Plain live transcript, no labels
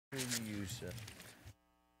Use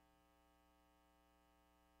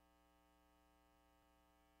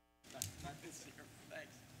Not this year.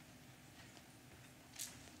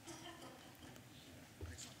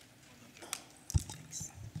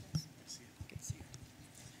 Thanks.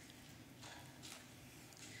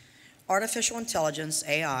 Artificial intelligence,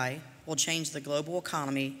 AI, will change the global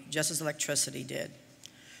economy just as electricity did.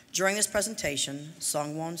 During this presentation,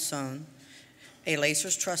 Sohn, a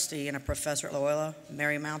LACERS trustee and a professor at Loyola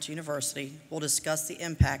Marymount University, will discuss the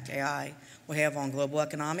impact AI will have on global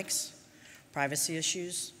economics, privacy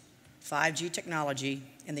issues, 5G technology,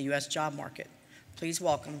 and the U.S. job market. Please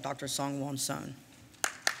welcome Dr. Sohn.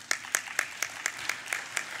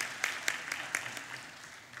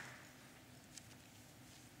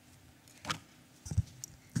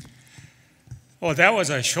 Well, that was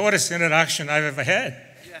the shortest introduction I've ever had.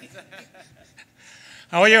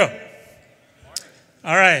 How are you?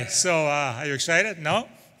 All right, so are you excited? No?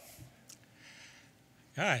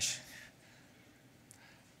 Gosh.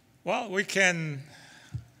 Well, we can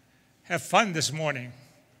have fun this morning.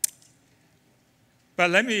 But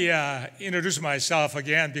let me introduce myself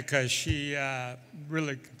again because she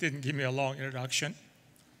really didn't give me a long introduction.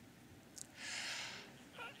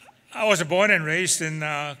 I was born and raised in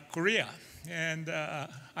Korea, and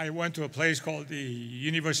I went to a place called the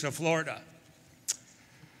University of Florida.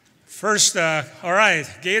 First, all right,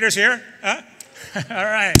 Gators here? Huh? All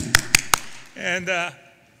right. And it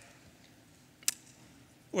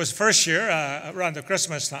was first year, around the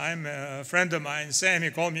Christmas time, a friend of mine, Sam, he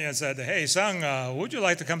called me and said, hey, Sohn, would you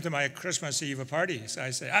like to come to my Christmas Eve party? So I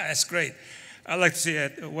said, that's great. I'd like to see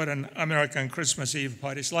what an American Christmas Eve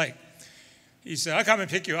party is like. He said, I'll come and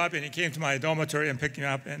pick you up. And he came to my dormitory and picked me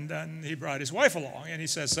up. And then he brought his wife along. And he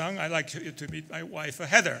said, Sohn, I'd like you to meet my wife,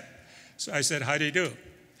 Heather. So I said, how do you do?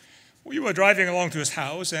 We were driving along to his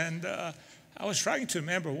house, and I was trying to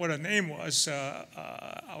remember what her name was.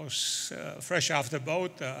 I was fresh off the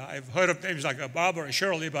boat. I've heard of names like Barbara or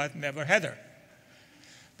Shirley, but never Heather.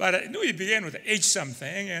 But I knew he began with H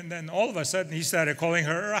something, and then all of a sudden he started calling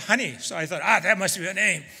her Honey. So I thought, that must be her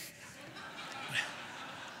name.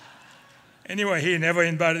 Anyway, he never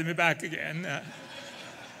invited me back again.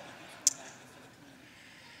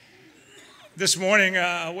 This morning,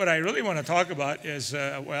 what I really want to talk about is,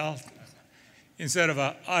 well, instead of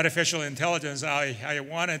artificial intelligence, I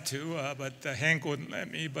wanted to, but Hank wouldn't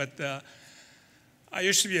let me. But I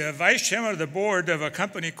used to be a vice chairman of the board of a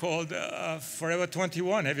company called Forever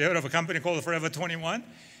 21. Have you heard of a company called Forever 21?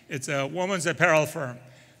 It's a woman's apparel firm.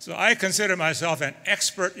 So I consider myself an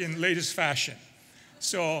expert in latest fashion.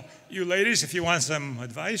 So you ladies, if you want some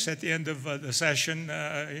advice at the end of the session,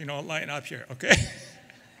 line up here, okay?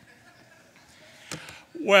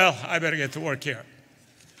 Well, I better get to work here.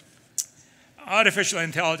 Artificial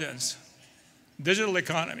intelligence, digital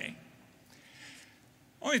economy.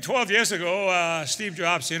 Only 12 years ago, Steve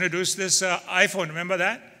Jobs introduced this iPhone, remember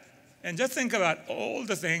that? And just think about all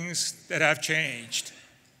the things that have changed.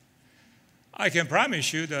 I can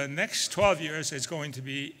promise you the next 12 years is going to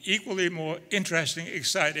be equally more interesting,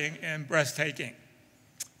 exciting, and breathtaking.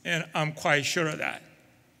 And I'm quite sure of that.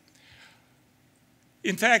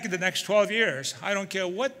 In fact, in the next 12 years, I don't care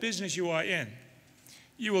what business you are in,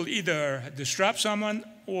 you will either disrupt someone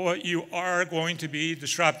or you are going to be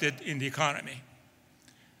disrupted in the economy.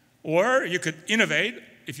 Or you could innovate.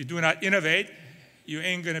 If you do not innovate, you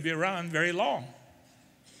ain't going to be around very long.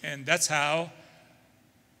 And that's how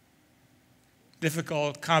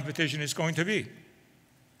difficult competition is going to be.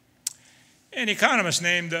 An economist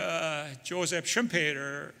named Joseph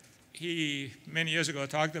Schumpeter, he many years ago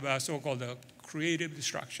talked about so-called creative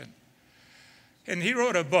destruction. And he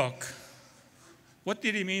wrote a book. What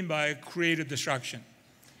did he mean by creative destruction?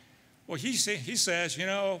 Well, he says,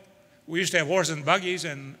 we used to have horses and buggies,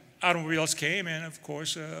 and automobiles came and, of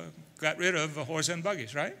course, got rid of horses and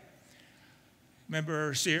buggies, right?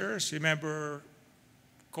 Remember Sears? Remember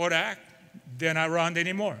Kodak? They're not around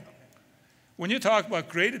anymore. When you talk about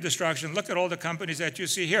creative destruction, look at all the companies that you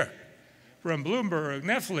see here. From Bloomberg,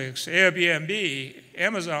 Netflix, Airbnb,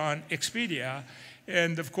 Amazon, Expedia,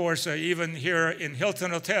 and of course, even here in Hilton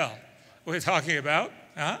Hotel, we're talking about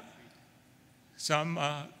some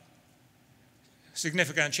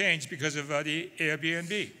significant change because of the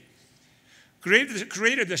Airbnb.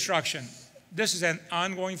 Creative destruction, this is an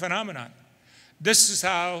ongoing phenomenon. This is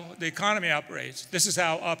how the economy operates. This is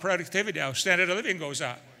how our productivity, our standard of living goes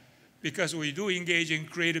up, because we do engage in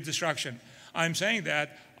creative destruction. I'm saying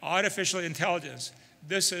that artificial intelligence,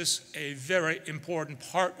 this is a very important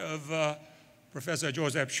part of Professor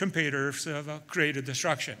Joseph Schumpeter's creative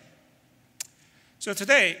destruction. So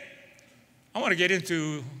today, I want to get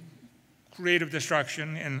into creative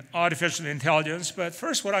destruction and artificial intelligence. But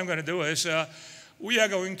first, what I'm going to do is we are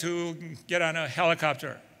going to get on a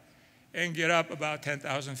helicopter and get up about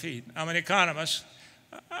 10,000 feet. I'm an economist.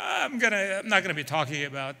 I'm not going to be talking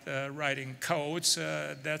about writing codes.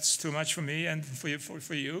 That's too much for me and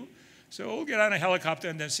for you. So we'll get on a helicopter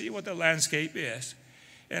and then see what the landscape is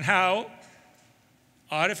and how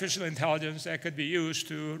artificial intelligence that could be used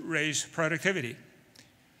to raise productivity.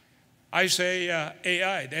 I say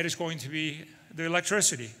AI, that is going to be the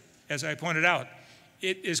electricity, as I pointed out.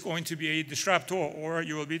 It is going to be a disruptor, or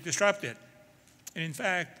you will be disrupted. And in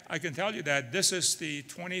fact, I can tell you that this is the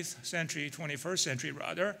 20th century, 21st century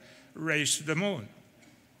rather, race to the moon.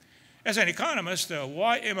 As an economist,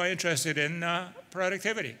 why am I interested in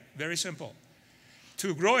productivity? Very simple.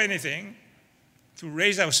 To grow anything, to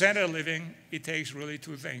raise our standard of living, it takes really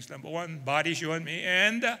two things. Number one, bodies, you and me,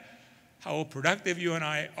 and how productive you and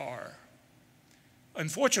I are.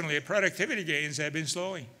 Unfortunately, productivity gains have been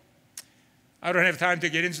slowing. I don't have time to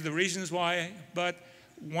get into the reasons why, but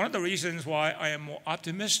one of the reasons why I am more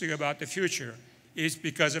optimistic about the future is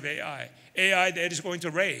because of AI. AI that is going to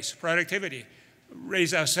raise productivity,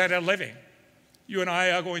 raise our standard of living. You and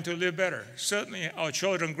I are going to live better. Certainly our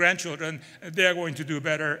children, grandchildren, they're going to do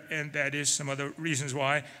better, and that is some of the reasons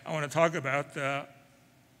why I want to talk about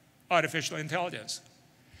artificial intelligence.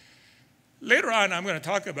 Later on, I'm going to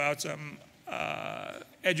talk about some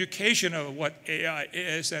education of what AI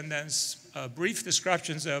is and then brief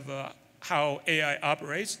descriptions of how AI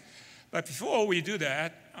operates. But before we do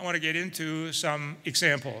that, I want to get into some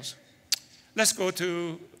examples. Let's go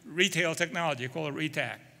to retail technology, called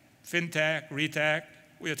RETAC. FinTech, RETAC,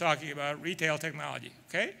 we are talking about retail technology,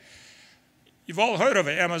 okay? You've all heard of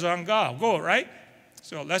it, Amazon Go, right?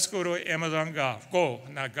 So let's go to Amazon Go,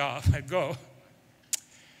 not Golf, Go.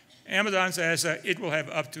 Amazon says it will have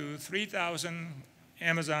up to 3,000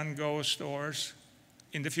 Amazon Go stores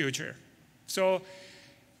in the future. So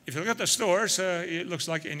if you look at the stores, it looks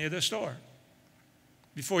like any other store.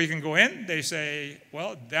 Before you can go in, they say,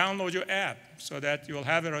 well, download your app so that you'll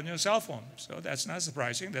have it on your cell phone. So that's not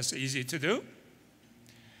surprising. That's easy to do.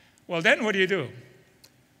 Well, then what do?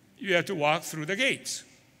 You have to walk through the gates,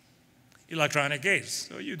 electronic gates.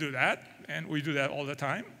 So you do that, and we do that all the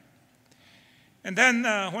time. And then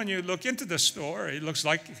when you look into the store, it looks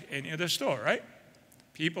like any other store, right?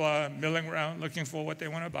 People are milling around looking for what they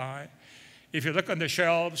want to buy. If you look on the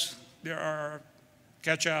shelves, there are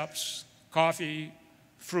ketchups, coffee,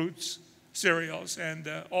 fruits, cereals, and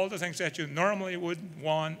all the things that you normally would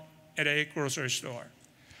want at a grocery store.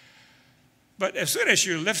 But as soon as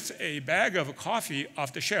you lift a bag of coffee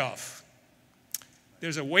off the shelf,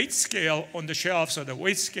 there's a weight scale on the shelf, so the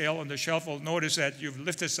weight scale on the shelf will notice that you've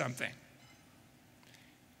lifted something.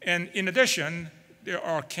 And in addition, there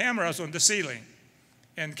are cameras on the ceiling,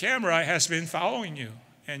 and camera has been following you,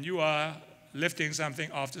 and you are lifting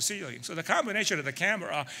something off the ceiling. So the combination of the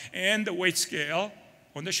camera and the weight scale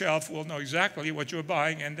on the shelf will know exactly what you're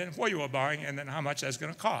buying and then what you are buying and then how much that's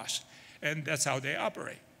going to cost. And that's how they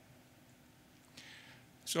operate.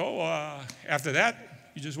 So after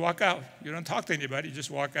that, you just walk out. You don't talk to anybody, you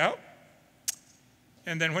just walk out.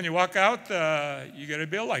 And then when you walk out, you get a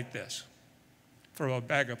bill like this for a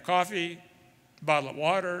bag of coffee, a bottle of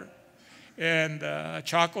water, and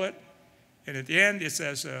chocolate. And at the end, it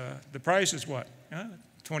says the price is what?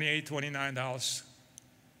 $28, $29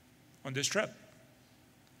 on this trip.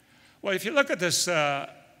 Well, if you look at this,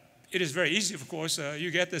 it is very easy, of course. You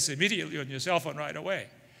get this immediately on your cell phone right away.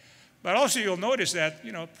 But also you'll notice that,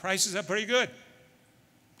 prices are pretty good.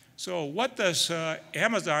 So what does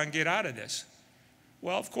Amazon get out of this?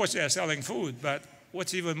 Well, of course, they're selling food, but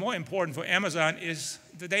what's even more important for Amazon is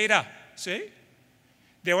the data, see?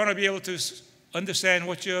 They want to be able to understand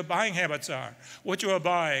what your buying habits are, what you are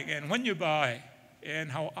buying, and when you buy, and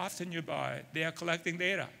how often you buy. They are collecting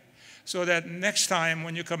data so that next time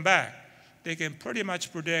when you come back, they can pretty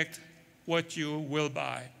much predict what you will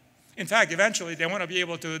buy. In fact, eventually, they want to be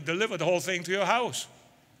able to deliver the whole thing to your house.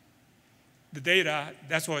 The data,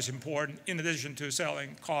 that's what's important, in addition to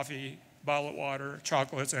selling coffee, bottled water,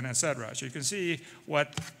 chocolates, and etc. So you can see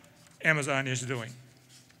what Amazon is doing.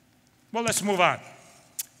 Well, let's move on.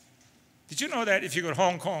 Did you know that if you go to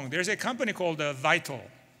Hong Kong, there's a company called Vital,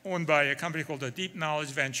 owned by a company called Deep Knowledge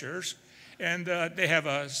Ventures, and they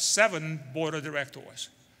have 7 board of directors.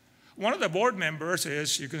 One of the board members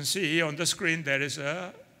is, you can see on the screen, that is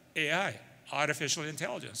AI, artificial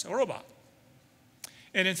intelligence, a robot.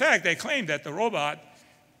 And in fact, they claim that the robot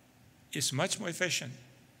is much more efficient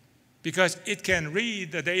because it can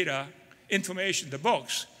read the data, information, the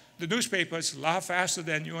books, the newspapers a lot faster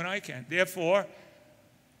than you and I can. Therefore,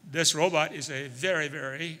 this robot is a very,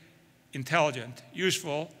 very intelligent,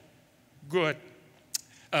 useful, good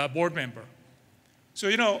board member. So,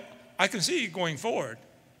 I can see going forward,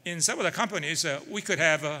 in some of the companies, we could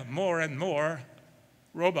have more and more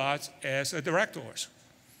robots as directors.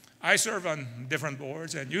 I serve on different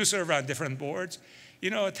boards, and you serve on different boards.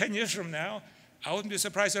 10 years from now, I wouldn't be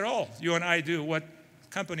surprised at all. You and I do what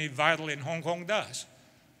company Vital in Hong Kong does.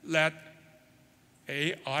 Let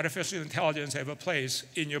artificial intelligence have a place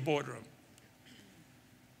in your boardroom.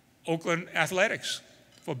 Oakland Athletics,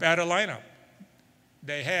 for battle lineup,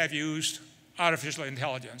 they have used artificial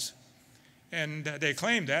intelligence. And they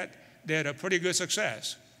claim that they had a pretty good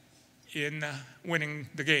success in winning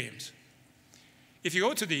the games. If you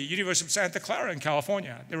go to the University of Santa Clara in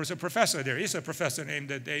California, there was a professor there. He's a professor named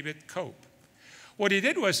David Cope. What he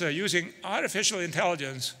did was using artificial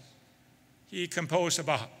intelligence, he composed a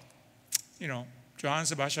Bach. Johann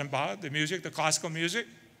Sebastian Bach, the music, the classical music.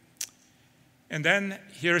 And then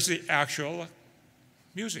here's the actual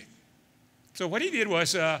music. So what he did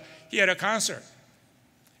was he had a concert.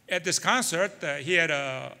 At this concert, he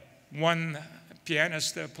had one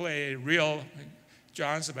pianist play real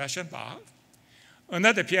Johann Sebastian Bach.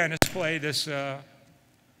 Another pianist played this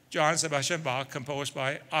Johann Sebastian Bach composed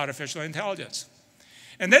by artificial intelligence.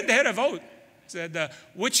 And then they had a vote. Said,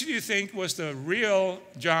 which do you think was the real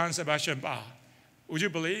Johann Sebastian Bach? Would you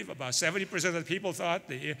believe about 70% of the people thought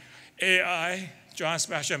the AI Johann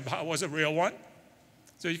Sebastian Bach was a real one?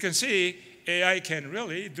 So you can see AI can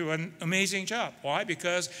really do an amazing job. Why?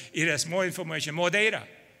 Because it has more information, more data.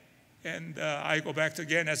 And I go back to,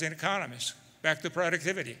 again, as an economist, back to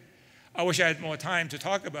productivity. I wish I had more time to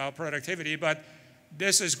talk about productivity, but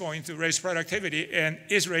this is going to raise productivity and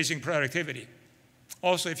is raising productivity.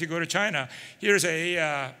 Also, if you go to China, here's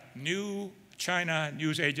a new China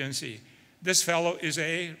news agency. This fellow is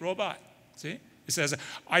a robot, see? It says,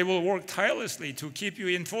 I will work tirelessly to keep you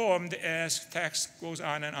informed as text goes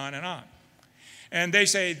on and on and on. And they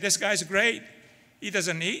say, this guy's great. He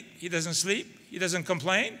doesn't eat, he doesn't sleep, he doesn't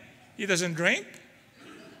complain, he doesn't drink,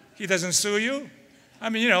 he doesn't sue you. I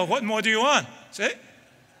mean, what more do you want, see?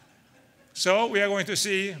 So we are going to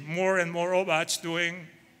see more and more robots doing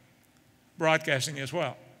broadcasting as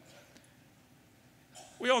well.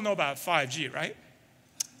 We all know about 5G, right?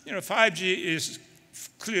 5G is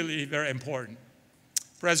clearly very important.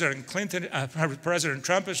 President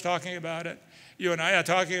Trump is talking about it. You and I are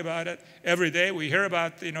talking about it. Every day we hear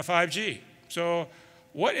about 5G. So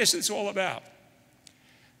what is this all about?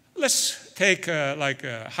 Let's take like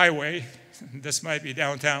a highway. This might be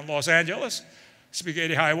downtown Los Angeles,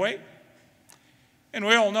 Spaghetti Highway. And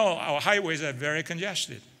we all know our highways are very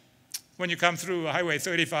congested. When you come through Highway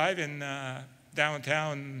 35 in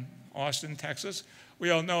downtown Austin, Texas, we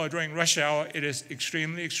all know during rush hour it is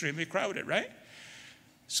extremely, extremely crowded, right?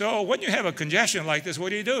 So when you have a congestion like this, what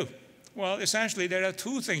do? Well, essentially there are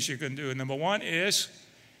two things you can do. Number one is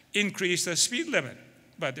increase the speed limit,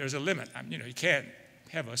 but there's a limit. You can't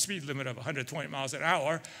have a speed limit of 120 miles an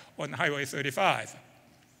hour on Highway 35.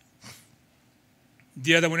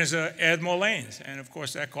 The other one is add more lanes, and of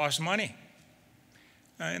course that costs money.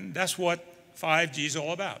 And that's what 5G is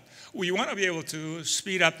all about. We want to be able to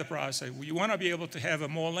speed up the process. We want to be able to have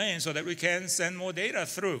more lanes so that we can send more data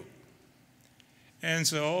through. And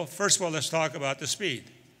so, first of all, let's talk about the speed.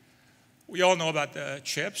 We all know about the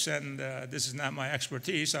chips, and this is not my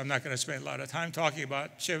expertise. I'm not going to spend a lot of time talking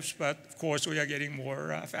about chips, but of course we are getting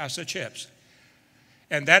more faster chips.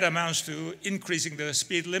 And that amounts to increasing the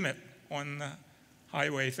speed limit on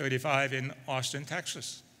Highway 35 in Austin,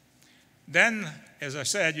 Texas. Then, as I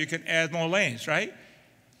said, you can add more lanes, right?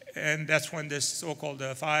 And that's when this so-called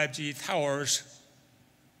 5G towers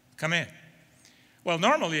come in. Well,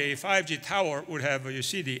 normally a 5G tower would have, you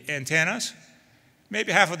see the antennas,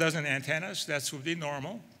 maybe half a dozen antennas. That would be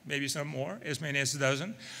normal, maybe some more, as many as a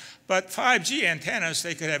dozen. But 5G antennas,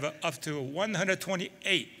 they could have up to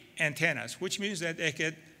 128 antennas, which means that they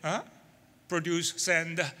could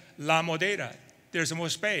send a lot more data. There's more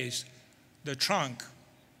space. The trunk,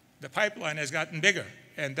 the pipeline has gotten bigger,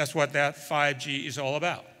 and that's what that 5G is all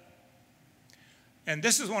about. And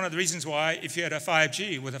this is one of the reasons why if you had a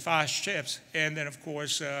 5G with the fast chips and then, of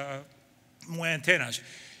course, more antennas,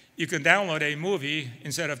 you can download a movie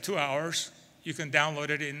instead of 2 hours, you can download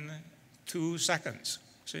it in 2 seconds,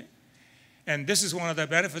 see? And this is one of the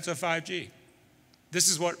benefits of 5G. This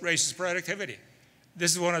is what raises productivity.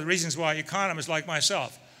 This is one of the reasons why economists like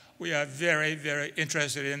myself, we are very, very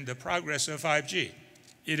interested in the progress of 5G.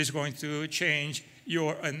 It is going to change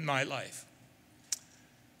your and my life.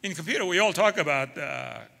 In computer, we all talk about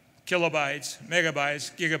kilobytes,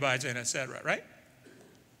 megabytes, gigabytes, and et cetera, right?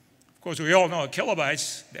 Of course, we all know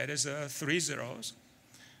kilobytes, that is 3 zeros.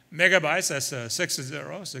 Megabytes, that's 6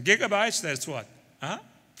 zeros. The gigabytes, that's what?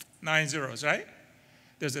 9 zeros, right?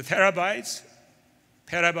 There's the terabytes,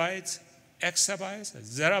 petabytes, exabytes,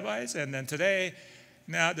 zettabytes, and then today,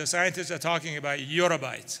 now the scientists are talking about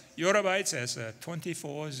yottabytes. Yottabytes has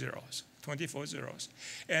 24 zeros, 24 zeros.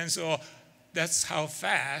 And so that's how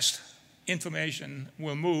fast information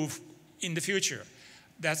will move in the future.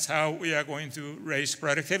 That's how we are going to raise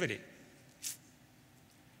productivity.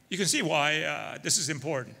 You can see why this is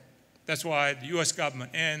important. That's why the US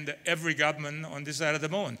government and every government on this side of the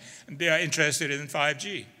moon, they are interested in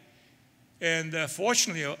 5G. And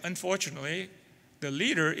fortunately or unfortunately, the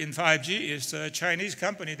leader in 5G is a Chinese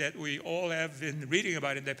company that we all have been reading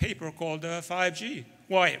about in the paper called 5G.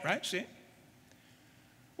 Why, right? See?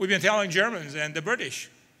 We've been telling Germans and the British,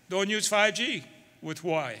 don't use 5G with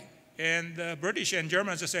Huawei. And the British and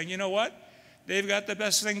Germans are saying, you know what? They've got the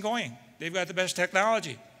best thing going. They've got the best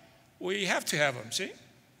technology. We have to have them, see?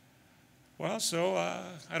 Well, so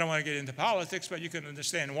I don't want to get into politics, but you can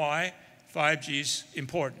understand why 5G is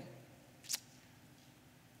important.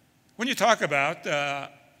 When you talk about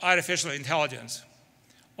artificial intelligence,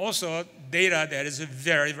 also data that is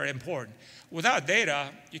very, very important. Without data,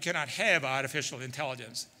 you cannot have artificial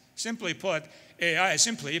intelligence. Simply put, AI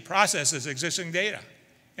simply processes existing data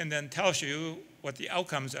and then tells you what the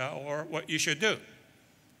outcomes are or what you should do.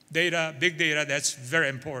 Data, big data, that's very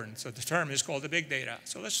important. So the term is called the big data.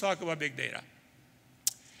 So let's talk about big data.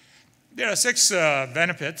 There are 6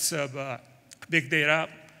 benefits of big data.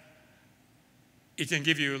 It can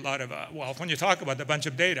give you a lot of, well, when you talk about a bunch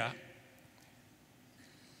of data,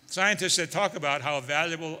 scientists that talk about how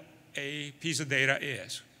valuable a piece of data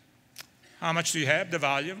is. How much do you have? The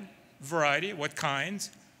volume, variety, what kinds,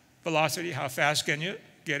 velocity, how fast can you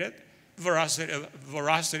get it,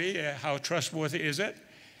 veracity, how trustworthy is it,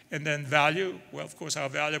 and then value, well, of course, how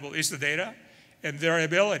valuable is the data, and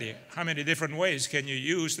variability, how many different ways can you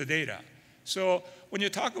use the data. So when you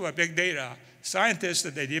talk about big data, scientists,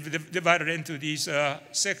 they divide it into these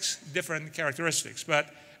 6 different characteristics.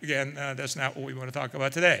 But again, that's not what we want to talk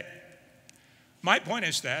about today. My point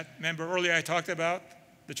is that, remember earlier I talked about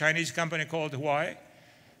the Chinese company called Huawei?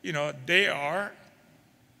 You know, they are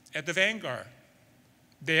at the vanguard.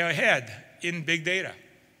 They are ahead in big data.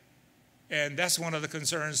 And that's one of the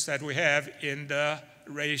concerns that we have in the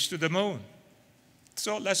race to the moon.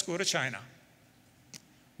 So let's go to China.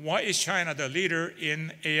 Why is China the leader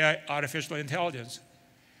in AI, artificial intelligence?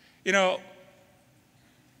 You know,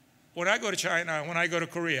 when I go to China, when I go to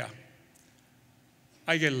Korea,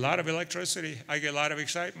 I get a lot of electricity, I get a lot of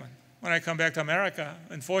excitement. When I come back to America,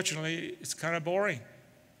 unfortunately, it's kind of boring.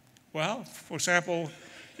 Well, for example,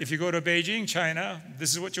 if you go to Beijing, China,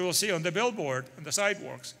 this is what you will see on the billboard, on the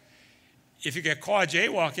sidewalks. If you get caught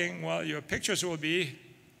jaywalking, well, your pictures will be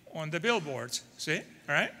on the billboards, see,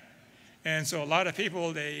 all right? And so a lot of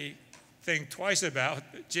people, they think twice about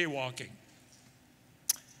jaywalking.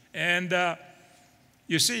 And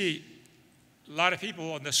you see, a lot of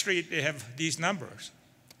people on the street, they have these numbers.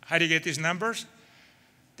 How do you get these numbers?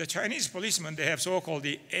 The Chinese policemen, they have so-called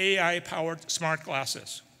the AI-powered smart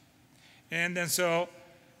glasses. And then so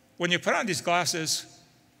when you put on these glasses,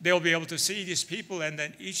 they'll be able to see these people, and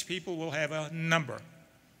then each people will have a number.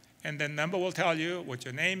 And the number will tell you what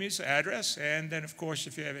your name is, address, and then, of course,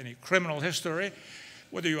 if you have any criminal history,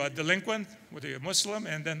 whether you are delinquent, whether you're Muslim,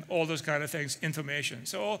 and then all those kind of things, information.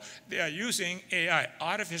 So they are using AI,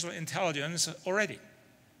 artificial intelligence, already.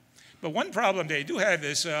 But one problem they do have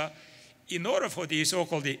is in order for these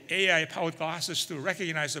so-called the AI-powered glasses to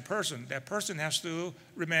recognize a person, that person has to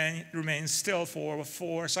remain still for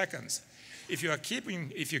 4 seconds. If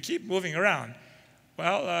you keep moving around,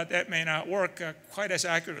 well, that may not work quite as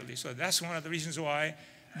accurately. So that's one of the reasons why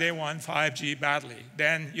they want 5G badly.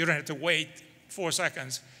 Then you don't have to wait 4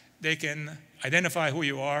 seconds. They can identify who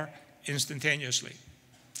you are instantaneously.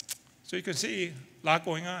 So you can see a lot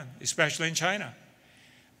going on, especially in China.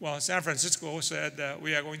 Well, San Francisco said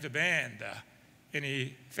we are going to ban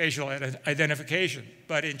any facial identification.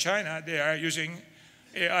 But in China, they are using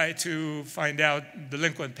AI to find out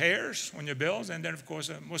delinquent payers on your bills, and then, of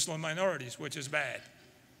course, Muslim minorities, which is bad.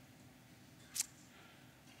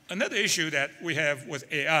 Another issue that we have with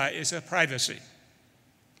AI is privacy.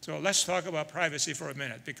 So let's talk about privacy for a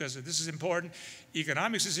minute, because this is important.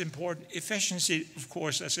 Economics is important. Efficiency, of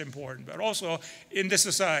course, that's important. But also, in this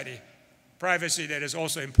society, privacy that is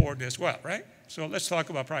also important as well, right? So let's talk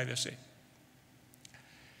about privacy.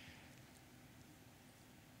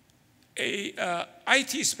 A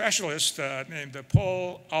IT specialist named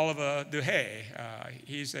Paul Oliver Duhay,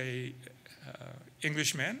 he's an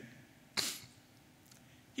Englishman.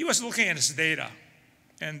 He was looking at his data,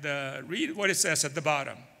 and read what it says at the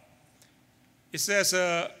bottom. It says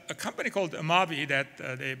a company called Amabi that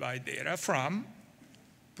they buy data from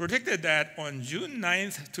predicted that on June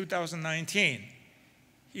 9th, 2019,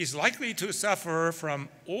 he's likely to suffer from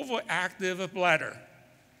overactive bladder.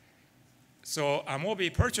 So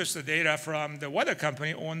Amabi purchased the data from the weather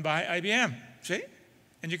company owned by IBM, see?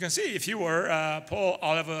 And you can see if you were Paul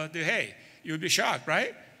Oliver DeHay, you would be shocked,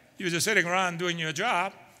 right? You were just sitting around doing your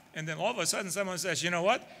job, and then all of a sudden someone says, you know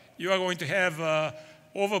what? You are going to have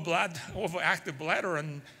overactive bladder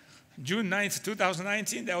on June 9th,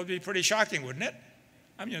 2019. That would be pretty shocking, wouldn't it?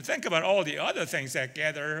 I mean, think about all the other things that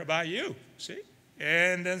gather about you, see?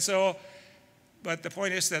 And then so, but the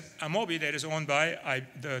point is that Amabi, that is owned by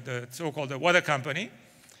the so-called the weather company,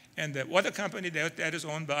 and the weather company that is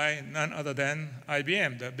owned by none other than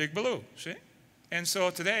IBM, the Big Blue, see? And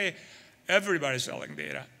so today, everybody's selling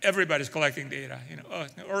data. Everybody's collecting data. You know,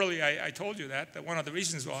 earlier I told you that one of the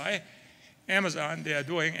reasons why Amazon, they are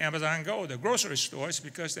doing Amazon Go, the grocery stores,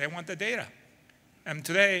 because they want the data. And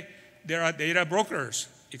today, there are data brokers,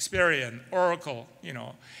 Experian, Oracle, you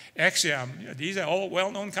know, Axiom. You know, these are all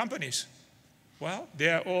well-known companies. Well, they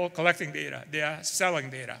are all collecting data. They are selling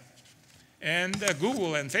data. And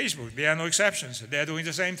Google and Facebook, they are no exceptions. They are doing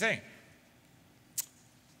the same thing.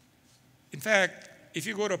 In fact, if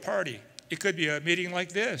you go to a party, it could be a meeting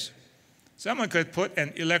like this. Someone could put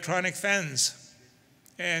an electronic fence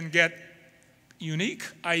and get unique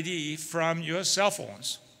ID from your cell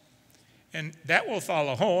phones. And that will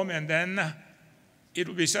follow home, and then it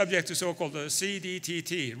will be subject to so-called the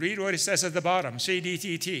CDTT. Read what it says at the bottom,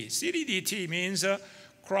 CDTT. CDTT means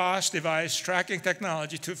cross-device tracking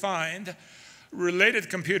technology to find related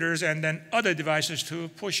computers and then other devices to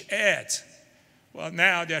push ads. Well,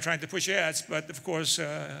 now they're trying to push ads, but of course,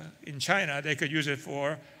 in China, they could use it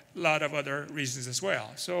for a lot of other reasons as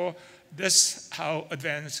well. So this is how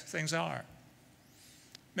advanced things are.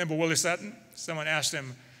 Remember Willie Sutton? Someone asked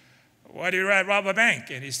him, why do you rob a bank?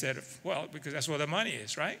 And he said, well, because that's where the money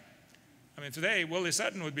is, right? I mean, today, Willie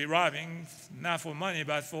Sutton would be robbing not for money,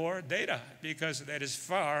 but for data, because that is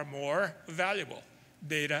far more valuable.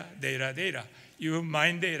 Data, data, data. You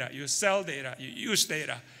mine data, you sell data, you use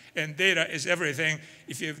data, and data is everything.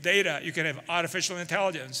 If you have data, you can have artificial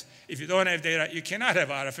intelligence. If you don't have data, you cannot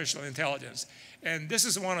have artificial intelligence. And this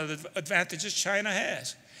is one of the advantages China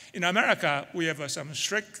has. In America, we have some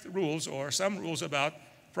strict rules or some rules about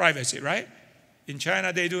privacy, right? In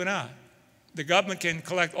China, they do not. The government can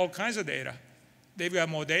collect all kinds of data. They've got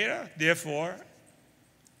more data, therefore,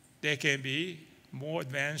 they can be more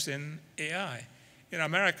advanced in AI. In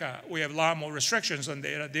America, we have a lot more restrictions on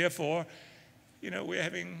data, therefore, you know, we're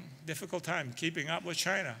having a difficult time keeping up with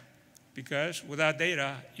China because without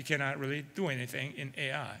data, you cannot really do anything in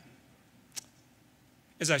AI.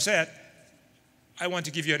 As I said, I want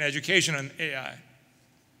to give you an education on AI.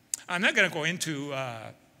 I'm not going to go into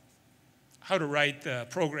how to write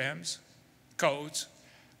programs, codes.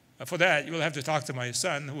 For that, you will have to talk to my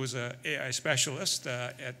son, who is an AI specialist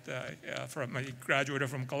he graduated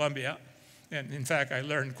from Columbia. And in fact, I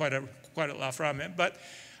learned quite a lot from him. But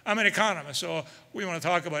I'm an economist, so we want to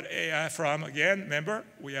talk about AI from, again, remember,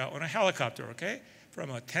 we are on a helicopter, okay? From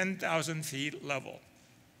a 10,000 feet level.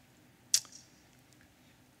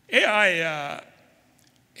 AI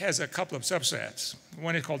has a couple of subsets.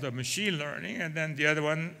 One is called the machine learning, and then the other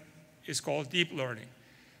one is called deep learning.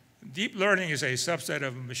 Deep learning is a subset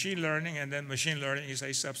of machine learning, and then machine learning is a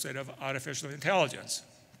subset of artificial intelligence.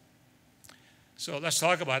 So let's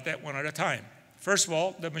talk about that one at a time. First of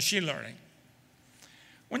all, the machine learning.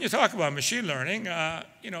 When you talk about machine learning,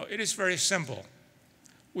 you know, it is very simple.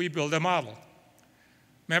 We build a model.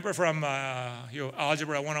 Remember from your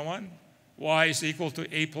Algebra 101? Y is equal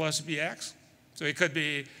to A plus BX. So it could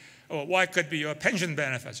be, or Y could be your pension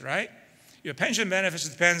benefits, right? Your pension benefits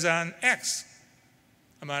depends on X,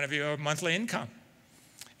 amount of your monthly income.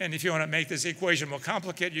 And if you want to make this equation more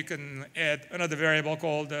complicated, you can add another variable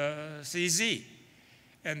called CZ.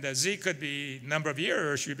 And the Z could be number of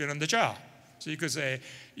years you've been on the job. So you could say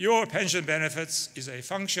your pension benefits is a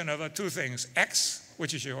function of two things, X,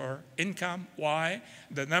 which is your income, Y,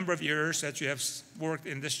 the number of years that you have worked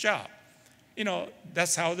in this job. You know,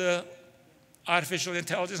 that's how the artificial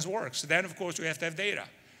intelligence works. Then, of course, we have to have data.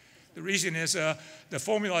 The reason is the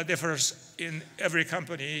formula differs in every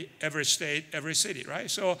company, every state, every city, right?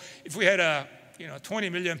 So if we had 20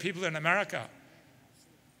 million people in America,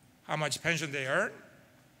 how much pension they earn,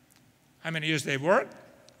 how many years they work,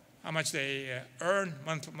 how much they earn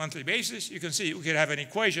monthly basis, you can see we could have an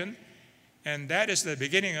equation, and that is the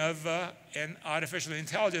beginning of an artificial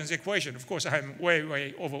intelligence equation. Of course, I'm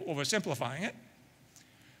way oversimplifying it.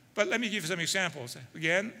 But let me give you some examples.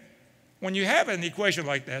 Again, When you have an equation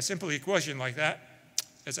like that, simple equation like that,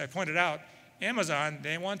 as I pointed out, Amazon,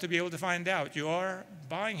 they want to be able to find out your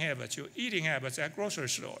buying habits, your eating habits at grocery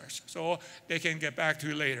stores, so they can get back to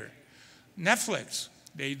you later. Netflix,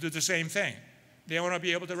 they do the same thing. They want to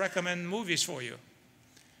be able to recommend movies for you.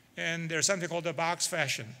 And there's something called the box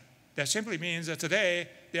fashion. That simply means that today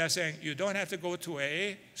they are saying you don't have to go to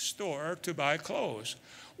a store to buy clothes.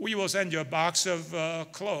 We will send you a box of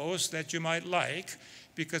clothes that you might like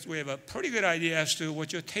because we have a pretty good idea as to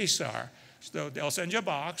what your tastes are. So they'll send you a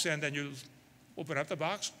box, and then you open up the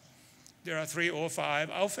box. There are 3 or 5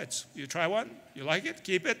 outfits. You try one, you like it,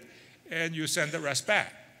 keep it, and you send the rest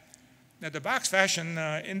back. Now, the box fashion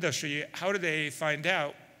industry, how do they find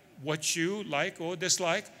out what you like or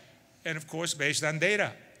dislike? And of course, based on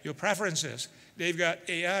data, your preferences. They've got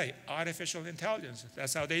AI, artificial intelligence.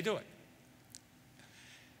 That's how they do it.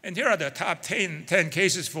 And here are the top 10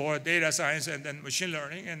 cases for data science and then machine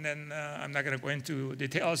learning. And then I'm not going to go into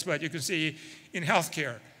details, but you can see in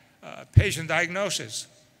healthcare, patient diagnosis,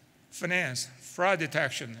 finance, fraud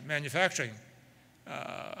detection, manufacturing,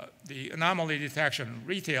 the anomaly detection,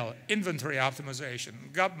 retail, inventory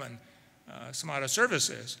optimization, government, smarter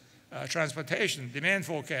services, transportation, demand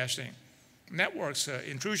forecasting, networks,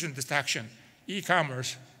 intrusion detection,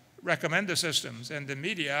 e-commerce, recommender systems, and the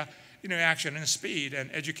media, interaction and speed,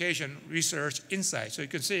 and education, research, insight. So you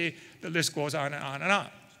can see the list goes on and on and on.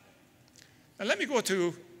 Now let me go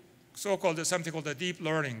to so-called something called the deep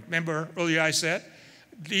learning. Remember earlier I said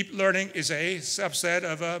deep learning is a subset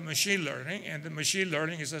of machine learning, and the machine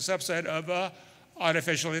learning is a subset of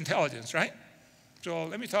artificial intelligence, right? So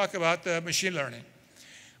let me talk about machine learning.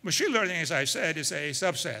 Machine learning, as I said, is a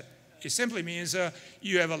subset. It simply means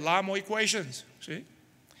you have a lot more equations, see?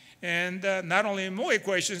 And not only more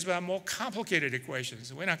equations, but more complicated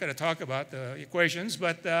equations. We're not going to talk about the equations,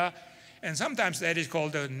 but, and sometimes that is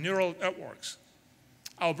called the neural networks.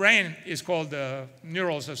 Our brain is called the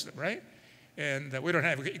neural system, right? And we don't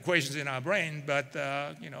have equations in our brain, but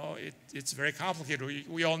it's very complicated,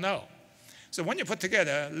 we all know. So when you put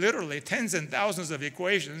together literally tens and thousands of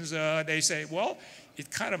equations, they say, well,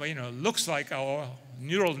 it kind of looks like our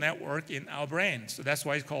neural network in our brain. So that's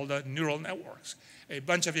why it's called neural networks. A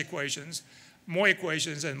bunch of equations, more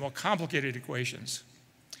equations, and more complicated equations.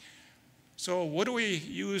 So what do we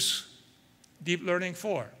use deep learning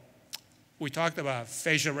for? We talked about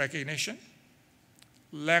facial recognition,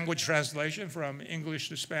 language translation from English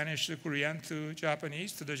to Spanish to Korean to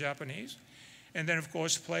Japanese to the Japanese, and then, of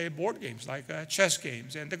course, play board games like chess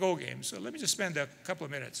games and the Go games. So let me just spend a couple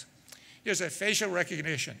of minutes. Here's a facial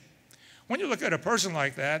recognition. When you look at a person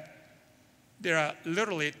like that, there are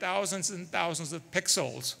literally thousands and thousands of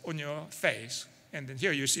pixels on your face, and then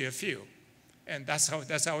here you see a few. And that's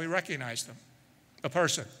how we recognize them, a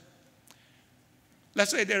person.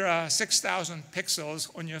 Let's say there are 6,000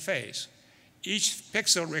 pixels on your face. Each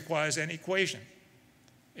pixel requires an equation,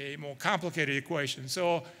 a more complicated equation.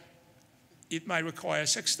 So it might require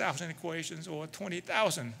 6,000 equations or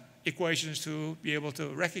 20,000 equations to be able to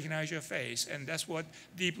recognize your face, and that's what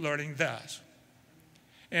deep learning does.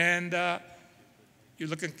 And you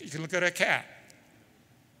can look at a cat.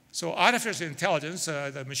 So artificial intelligence,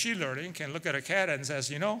 the machine learning, can look at a cat and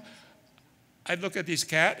says, I look at this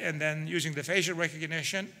cat, and then using the facial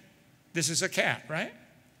recognition, this is a cat, right?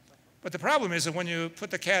 But the problem is that when you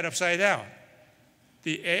put the cat upside down,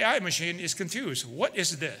 the AI machine is confused. What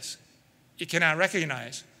is this? It cannot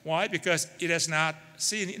recognize. Why? Because it has not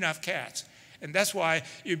seen enough cats. And that's why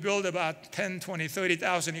you build about 10, 20,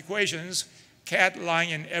 30,000 equations, cat lying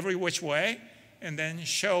in every which way, and then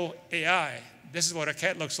show AI. This is what a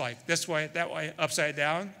cat looks like. This way, that way, upside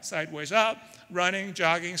down, sideways up, running,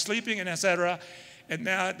 jogging, sleeping, and etc. And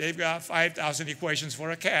now they've got 5,000 equations for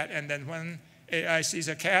a cat. And then when AI sees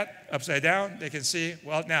a cat upside down, they can see,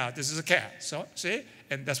 well, now this is a cat. So, see?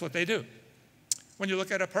 And that's what they do. When you look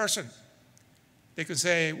at a person, they can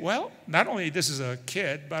say, well, not only this is a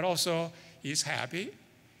kid, but also he's happy.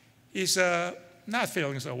 He's not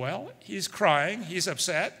feeling so well. He's crying. He's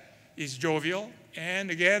upset. He's jovial. And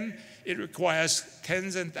again, it requires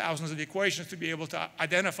tens and thousands of equations to be able to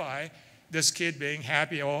identify this kid being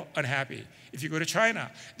happy or unhappy. If you go to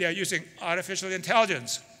China, they are using artificial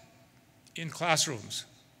intelligence in classrooms.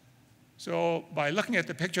 So by looking at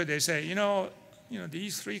the picture, they say,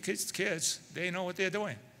 these 3 kids, they know what they're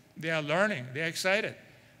doing. They are learning. They're excited.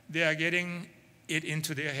 They are getting it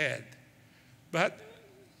into their head. But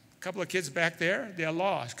a couple of kids back there, they're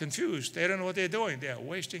lost, confused. They don't know what they're doing. They're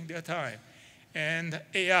wasting their time. And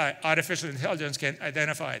AI, artificial intelligence, can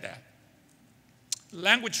identify that.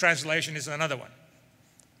 Language translation is another one.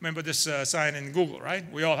 Remember this sign in Google, right?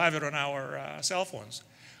 We all have it on our cell phones.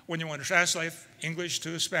 when you want to translate English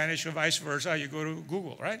to Spanish or vice versa, you go to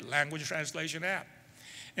Google, right? Language translation app.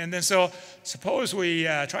 And then so suppose we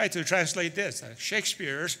try to translate this,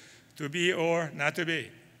 Shakespeare's to be or not to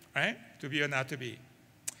be, right? To be or not to be.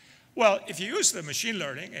 Well, if you use the machine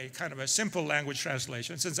learning, a kind of a simple language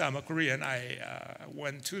translation, since I'm a Korean, I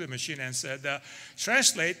went to the machine and said,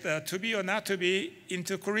 translate to be or not to be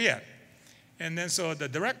into Korean. And then so the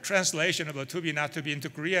direct translation of a to be, not to be into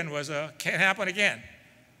Korean was can't happen again.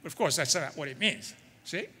 Of course, that's not what it means,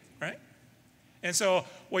 see, right? And so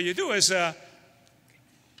what you do is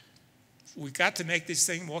we got to make this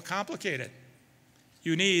thing more complicated.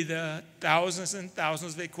 You need thousands and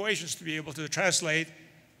thousands of equations to be able to translate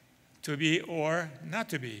to be or not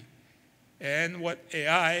to be. And what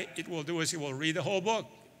AI, it will do is it will read the whole book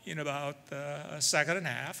in about a second and a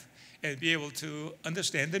half and be able to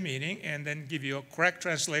understand the meaning and then give you a correct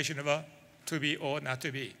translation of a to be or not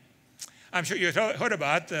to be. I'm sure you've heard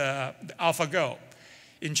about the AlphaGo.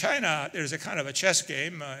 In China, there's a kind of a chess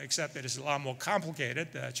game, except that it's a lot more complicated.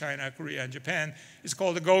 China, Korea, and Japan. It's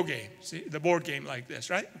called the Go game. See, the board game like this,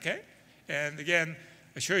 right? Okay. And again,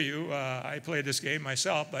 I assure you, I played this game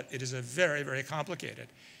myself, but it is a very, very complicated.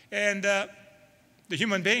 And the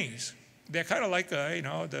human beings, they're kind of like, you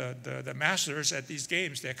know, the masters at these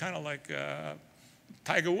games. They're kind of like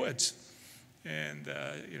Tiger Woods and,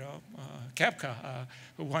 you know, Koepka,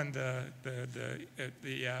 who won the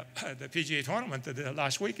PGA tournament the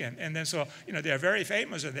last weekend. And then so, you know, they're very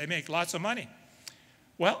famous and they make lots of money.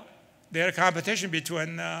 Well, they had a competition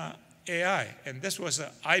between AI, and this was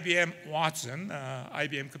IBM Watson,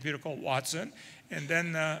 IBM computer called Watson, and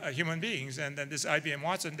then human beings, and then this IBM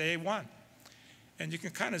Watson, they won. And you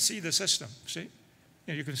can kind of see the system, see?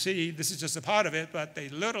 And you can see this is just a part of it, but they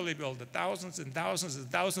literally built thousands and thousands and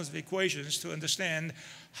thousands of equations to understand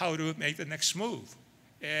how to make the next move.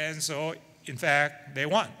 And so, in fact, they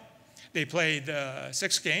won. They played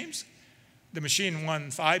 6 games. The machine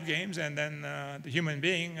won 5 games, and then the human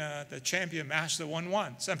being, the champion master, won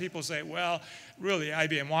 1. Some people say, well, really,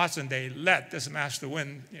 IBM Watson, they let this master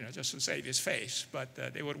win, you know, just to save his face, but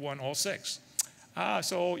they would have won all 6.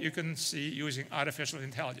 So you can see using artificial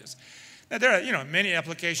intelligence. Now, there are, you know, many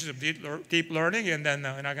applications of deep learning, and then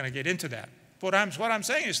we're not going to get into that. But what I'm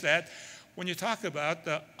saying is that when you talk about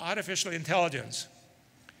the artificial intelligence,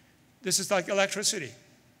 this is like electricity.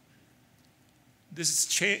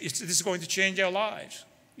 This is going to change our lives.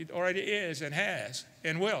 It already is and has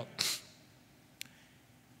and will.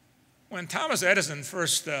 When Thomas Edison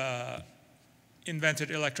first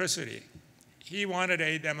invented electricity, he wanted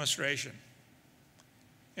a demonstration.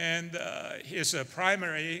 And his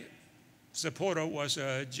primary supporter was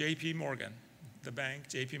J.P. Morgan, the bank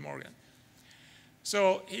J.P. Morgan.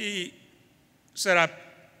 So he set up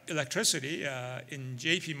electricity in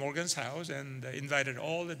J.P. Morgan's house and invited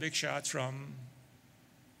all the big shots from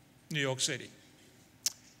New York City,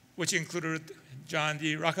 which included John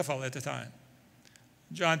D. Rockefeller at the time.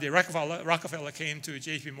 John D. Rockefeller came to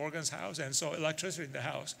J.P. Morgan's house and saw electricity in the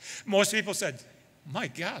house. Most people said, my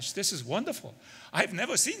gosh, this is wonderful. I've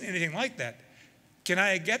never seen anything like that. Can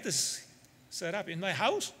I get this set up in my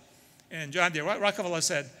house? And John D. Rockefeller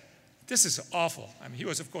said, this is awful. I mean, he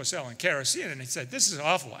was, of course, selling kerosene, and he said, this is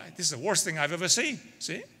awful. This is the worst thing I've ever seen,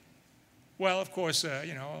 see? Well, of course,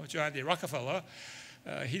 you know, John D. Rockefeller,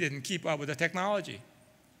 he didn't keep up with the technology.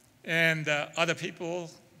 And other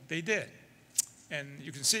people, they did. And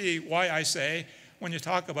you can see why I say, when you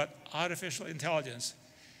talk about artificial intelligence,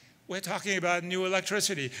 we're talking about new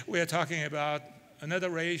electricity. We're talking about another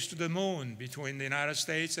race to the moon between the United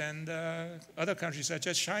States and other countries such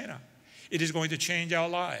as China. It is going to change our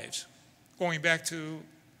lives. Going back to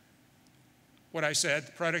what I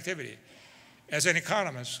said, productivity. As an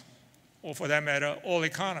economist, or for that matter, all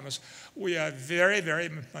economists, we are very, very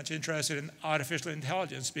much interested in artificial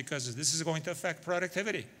intelligence because this is going to affect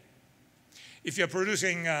productivity. If you're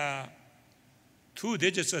producing 2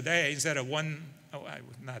 digits a day instead of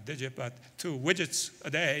not digit, but 2 widgets a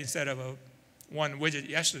day instead of 1 widget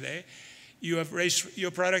yesterday, you have raised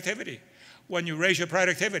your productivity. When you raise your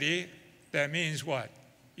productivity, that means what?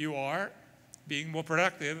 You are being more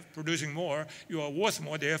productive, producing more, you are worth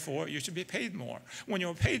more, therefore you should be paid more. When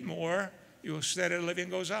you're paid more, your standard of living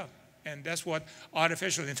goes up. And that's what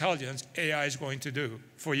artificial intelligence, AI, is going to do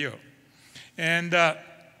for you. And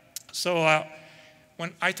so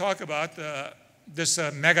when I talk about this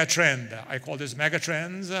mega trend, I call this mega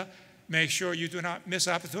trends, make sure you do not miss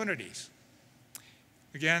opportunities.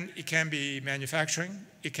 Again, it can be manufacturing,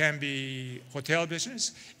 it can be hotel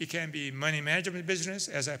business, it can be money management business,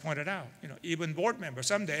 as I pointed out. You know, even board members.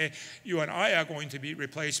 Someday, you and I are going to be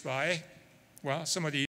replaced by, well, some of these